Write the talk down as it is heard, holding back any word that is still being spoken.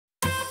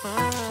Yeah,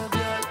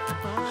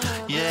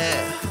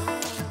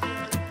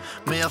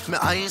 me have my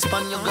eyes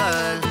on you,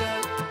 girl.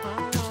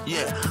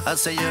 Yeah, I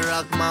say you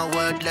rock my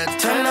world.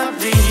 Let's turn up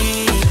the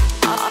heat.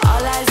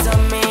 All eyes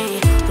on me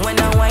when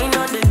I whine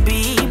on the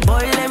beat.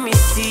 Boy, let me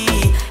see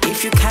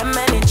if you can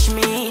manage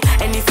me,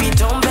 and if you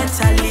don't,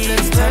 better leave.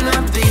 Let's turn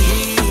up the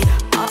heat.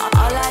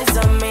 All eyes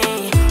on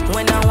me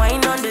when I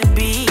whine on the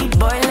beat.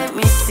 Boy, let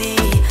me see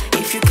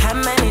if you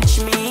can manage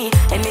me,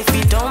 and if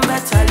you don't,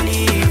 better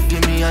leave.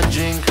 give me a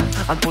drink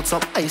and put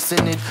some ice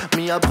in it.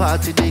 Me a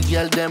party, the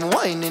girl them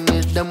whining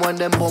it. Them want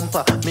them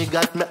bumper, me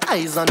got my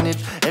eyes on it.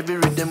 Every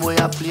rhythm way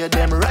I play,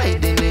 them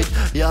riding it.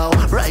 Yo,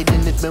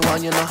 riding it, me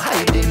want you know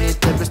hiding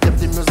it. Every step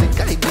the music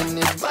guiding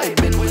it.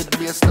 Vibing with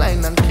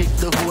bassline and kick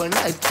the whole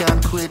night,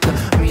 can't quit.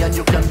 Me and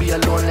you can be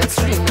alone, let's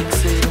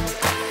remix it.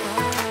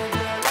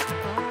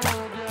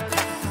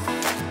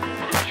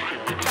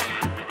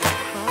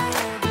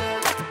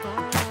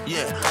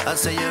 Yeah, I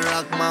say you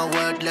rock my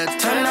world,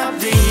 let's turn up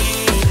the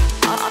heat.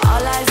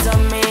 All eyes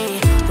on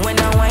me when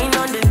I whine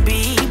on the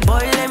beat.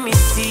 Boy, let me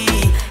see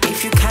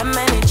if you can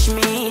manage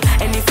me,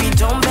 and if you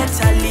don't,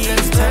 better leave.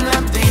 Let's turn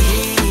up the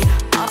heat.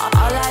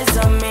 All eyes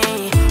on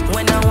me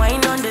when I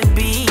whine on the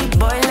beat.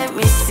 Boy, let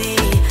me see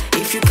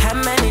if you can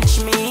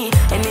manage me,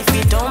 and if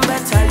you don't,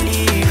 better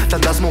leave.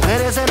 Tantas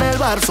mujeres en el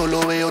bar,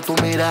 solo veo tu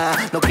mirada.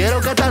 No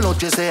quiero que esta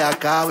noche se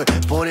acabe.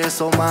 Por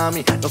eso,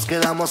 mami, nos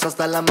quedamos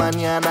hasta la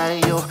mañana.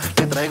 Y yo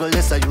te traigo el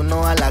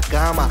desayuno a la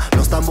cama.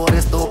 Los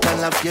tambores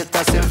tocan, la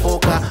fiesta se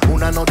enfoca.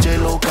 Una noche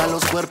loca,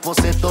 los cuerpos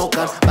se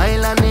tocan.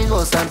 Bailan y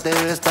gozan, te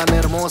ves tan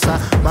hermosa.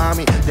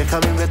 Mami,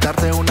 déjame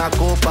invitarte una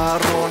copa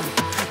ron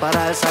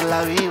para alzar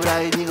la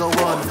vibra y digo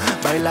one.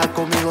 Baila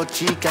conmigo,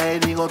 chica, y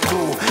digo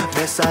tú.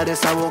 Besar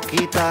esa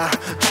boquita.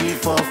 3,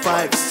 4,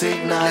 5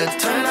 signal.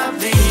 Let's turn up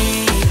the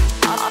heat.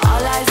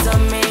 All eyes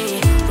on me